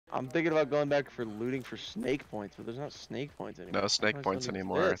I'm thinking about going back for looting for snake points, but there's not snake points anymore. No snake points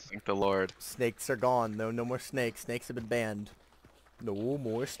anymore. Thank the Lord. Snakes are gone. No more snakes. Snakes have been banned. No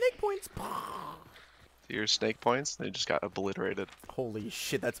more snake points. Your snake points, they just got obliterated. Holy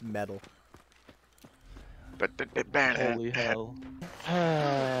shit, that's metal. Holy hell.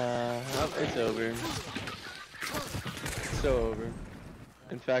 It's over. It's so over.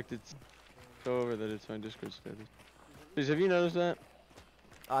 In fact, it's so over that it's my Discord status. Please, have you noticed that?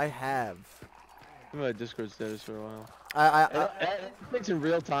 I have. I've had my Discord status for a while. It's in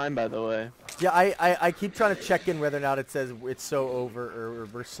real time, by the way. Yeah, I keep trying to check in whether or not it says it's so over or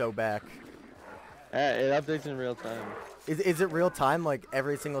we're so back. It updates in real time. Is it real time? Like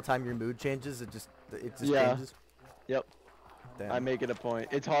every single time your mood changes, it just changes? Yep. Damn. I make it a point.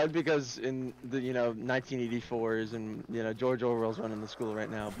 It's hard because in the 1984s and George Orwell's running the school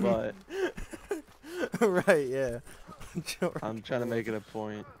right now, but right, yeah. I'm trying to make it a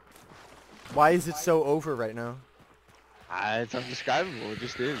point. Why is it so over right now? It's undescribable. It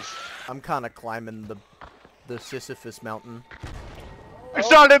just is. I'm kind of climbing the Sisyphus mountain. I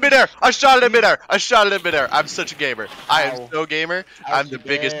shot him in there! I shot him in there! I shot him in there! I'm such a gamer. I am so gamer. I'm the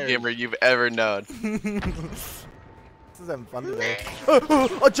biggest gamer you've ever known. This is having fun today.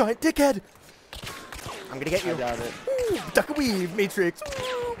 A giant dickhead! I'm gonna get you. I doubt it. Ooh, duck a weave, Matrix.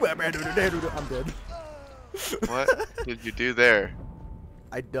 Ooh, I'm dead. What did you do there?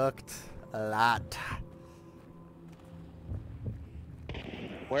 I ducked a lot.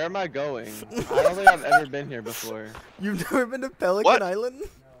 Where am I going? I don't think I've ever been here before. You've never been to Pelican Island?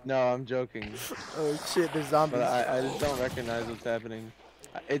 No, I'm joking. Oh shit, there's zombies. But I just don't recognize what's happening.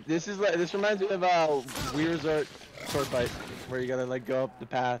 This reminds me of Wii Resort sword fight, where you gotta like go up the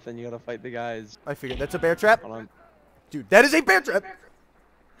path and you gotta fight the guys. I figured that's a bear trap. Hold on. Dude, that is a bear trap.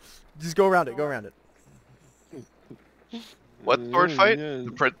 Just go around it. Go around it. What sword fight?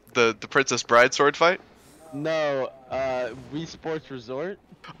 The Princess Bride sword fight? No, Wii Sports Resort.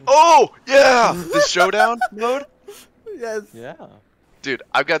 Oh yeah, the showdown mode. Yes. Yeah. Dude,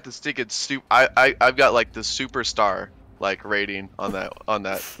 I've got the stinking I've got like the superstar like rating on that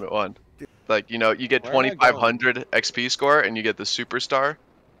one. Like you get 2500 XP score and you get the superstar.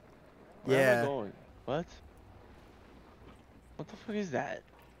 Where am I going? What? What the fuck is that?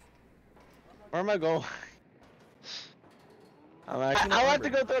 Where am I going? I want to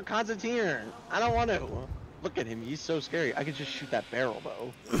go through a concertina. I don't want to. Look at him. He's so scary. I could just shoot that barrel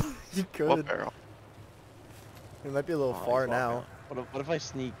though. You could. What barrel? It might be a little far now. What if I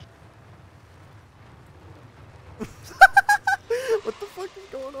sneak? What the fuck is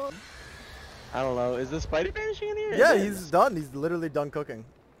going on? I don't know. Is the spider vanishing in here? Yeah, he's done. He's literally done cooking.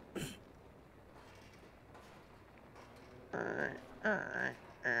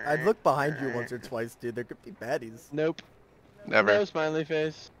 I'd look behind you once or twice, dude. There could be baddies. Nope. Never. No smiley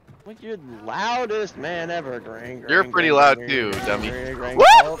face. What, you're the loudest man ever. Grang, You're grang, pretty grang, loud grang, too, grang, dummy. grang, grang. Woo!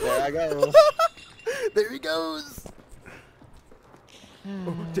 Oh, there I go. There he goes.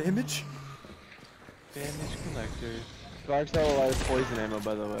 Oh, damage. Damage collector. Sparks have a lot of poison ammo,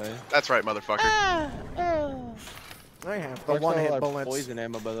 by the way. That's right, motherfucker. I have the Sparks one-hit have a lot of bullets. poison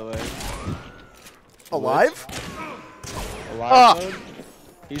ammo, by the way. Alive? Alive mode?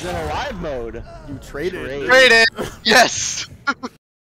 He's in alive mode. You traded. Trade it. Yes.